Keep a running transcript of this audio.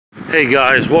Hey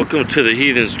guys, welcome to the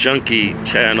Heathens Junkie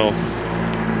channel,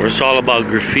 where it's all about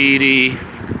graffiti,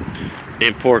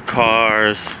 import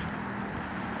cars,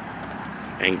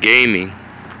 and gaming.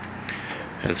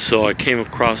 And so I came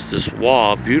across this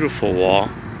wall, beautiful wall,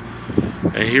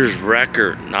 and here's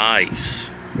REKR, nice.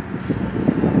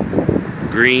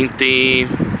 Green theme,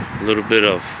 a little bit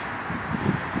of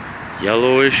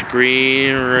yellowish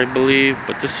green, I believe,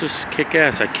 but this is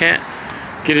kick-ass. I can't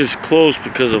get as close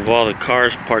because of all the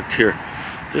cars parked here.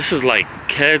 This is like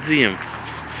Kedzie and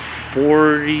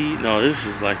 40, no, this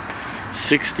is like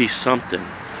 60 something.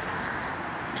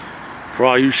 For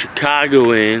all you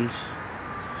Chicagoans,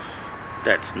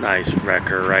 that's nice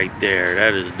REKR right there.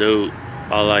 That is dope.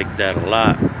 I like that a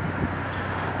lot.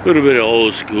 A little bit of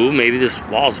old school. Maybe this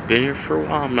wall's been here for a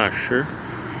while, I'm not sure.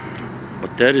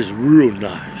 But that is real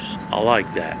nice. I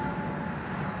like that.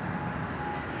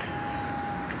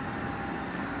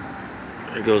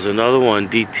 There goes another one,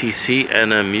 DTC,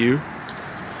 NMU,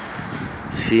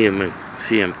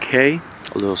 CMK,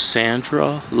 a little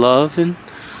Sandra, Love, and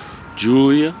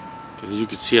Julia, as you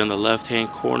can see on the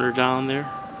left-hand corner down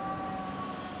there.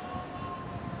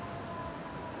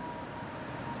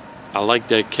 I like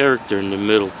that character in the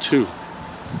middle too.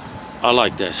 I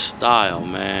like that style,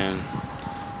 man.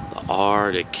 The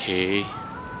R, the K,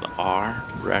 the R,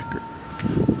 REKR.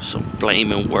 Some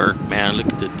flaming work, man.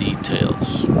 Look at the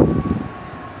details.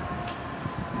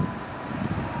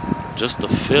 Just the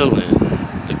feeling,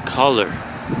 the color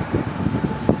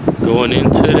going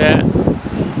into that,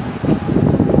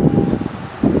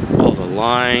 all the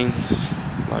lines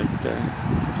like that.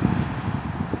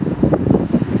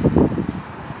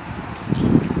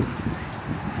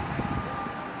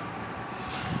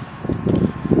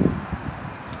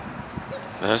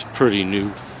 That's pretty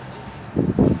new.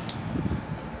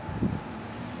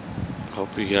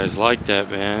 Hope you guys like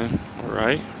that, man.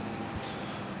 Alright.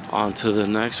 On to the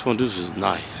next one. This is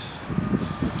nice.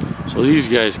 So these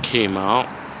guys came out,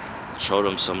 showed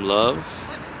them some love.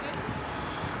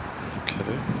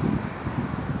 Okay.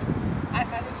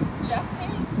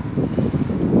 Justin?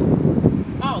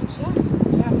 Oh, Jeff.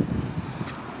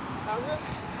 Oh, really?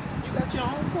 You got your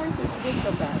own voice or you get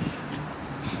somebody?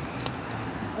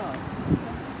 Oh.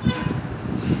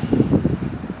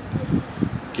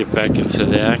 Get back into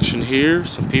the action here.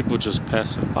 Some people just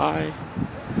passing by.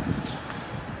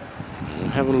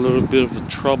 Having a little bit of a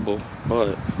trouble,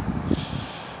 but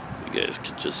you guys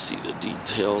can just see the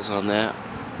details on that.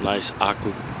 Nice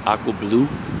aqua blue.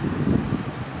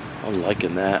 I'm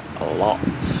liking that a lot.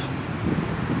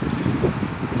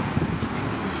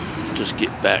 Just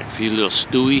get back, feel a little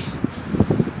Stewie.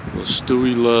 Little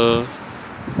Stewie love.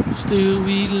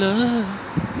 Stewie love.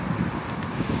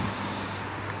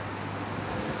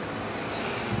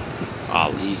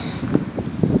 Ali.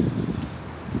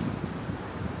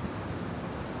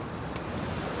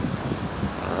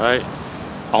 Alright,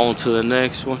 on to the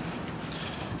next one.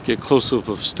 Get close up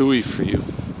of Stewie for you.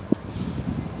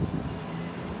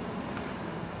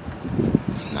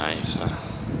 Nice, huh?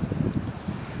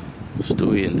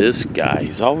 Stewie and this guy,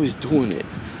 he's always doing it.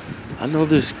 I know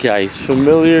this guy, he's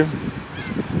familiar.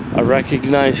 I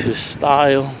recognize his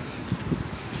style.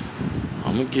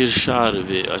 I'm gonna get a shot of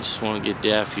it. I just want to get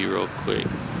Daffy real quick.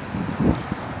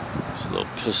 He's a little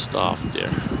pissed off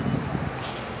there.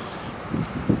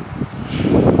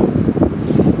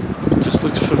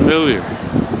 Looks familiar,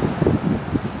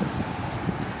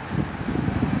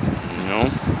 you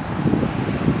know.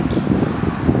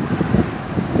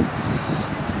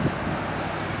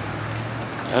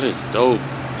 That is dope.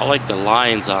 I like the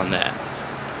lines on that.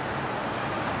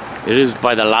 It is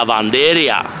by the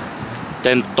Lavanderia,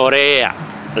 Tentorea,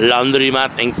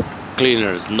 Laundromat and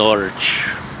Cleaners, Norwich.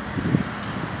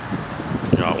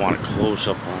 You know, I want a close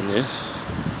up on this.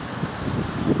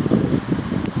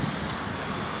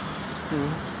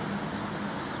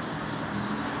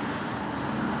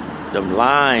 Them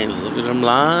lines, look at them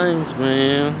lines,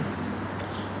 man.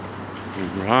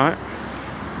 Right.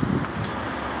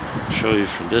 Show you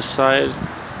from this side.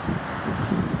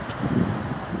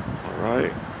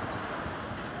 Alright.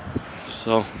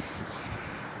 So,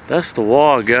 that's the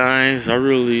wall, guys. I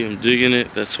really am digging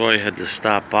it. That's why I had to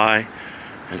stop by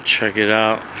and check it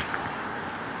out.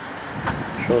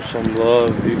 Show some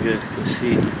love. You guys can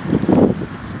see.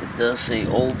 It does say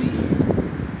Obi.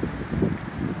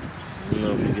 I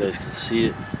don't know if you guys can see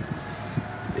it.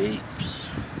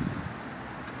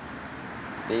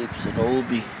 Vapes and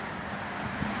Obi.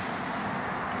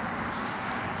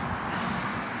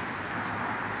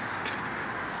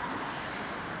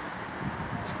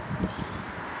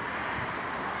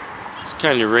 It's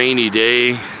kind of rainy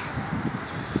day.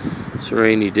 It's a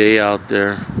rainy day out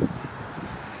there.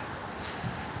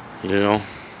 You know,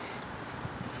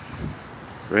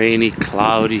 rainy,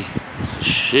 cloudy. It's a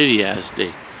shitty ass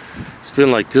day. It's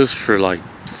been like this for like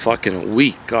fucking a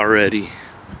week already.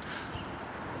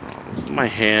 Oh, my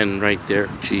hand right there.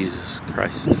 Jesus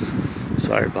Christ.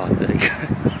 Sorry about that,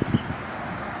 guys.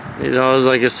 You know,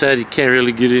 like I said, you can't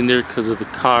really get in there because of the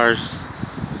cars.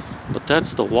 But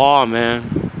that's the wall, man.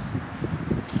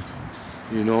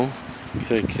 You know,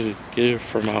 can I get it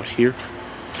from out here?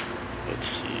 Let's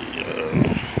see.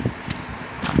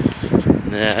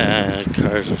 Nah,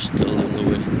 cars are still in the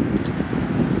way.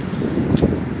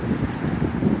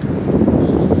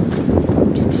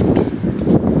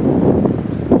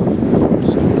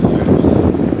 Some cars.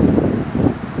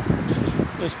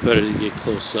 It's better to get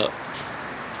close up.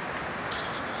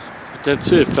 But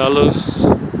that's it, fellas.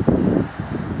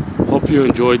 Hope you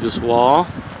enjoyed this wall.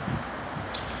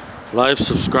 Like,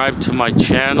 subscribe to my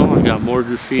channel. I got more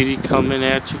graffiti coming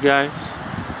at you guys.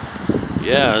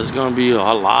 Yeah, there's gonna be a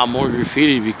lot more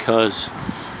graffiti because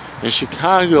in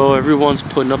Chicago everyone's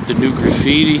putting up the new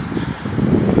graffiti.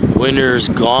 Winter's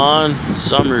gone,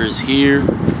 summer is here.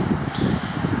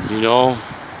 You know,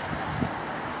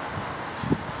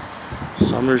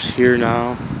 summer's here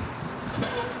now.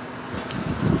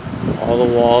 All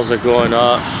the walls are going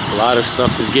up. A lot of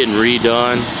stuff is getting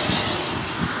redone.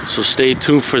 So stay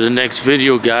tuned for the next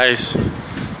video, guys.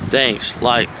 Thanks,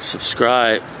 like,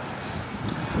 subscribe.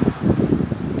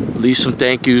 Leave some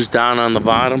thank yous down on the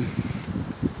bottom.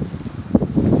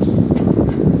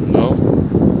 No.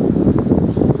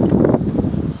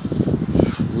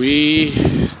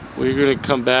 We're gonna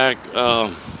come back.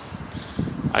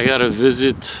 I gotta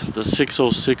visit the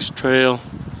 606 trail.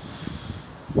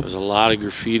 There's a lot of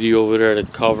graffiti over there to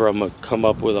cover. I'm gonna come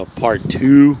up with a part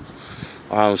 2.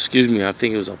 Excuse me, I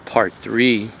think it was a part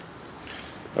 3.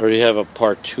 I already have a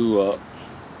part 2 up.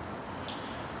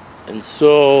 And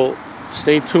so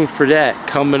stay tuned for that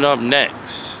coming up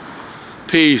next.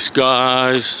 Peace,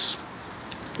 guys.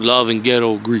 Love and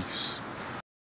ghetto grease.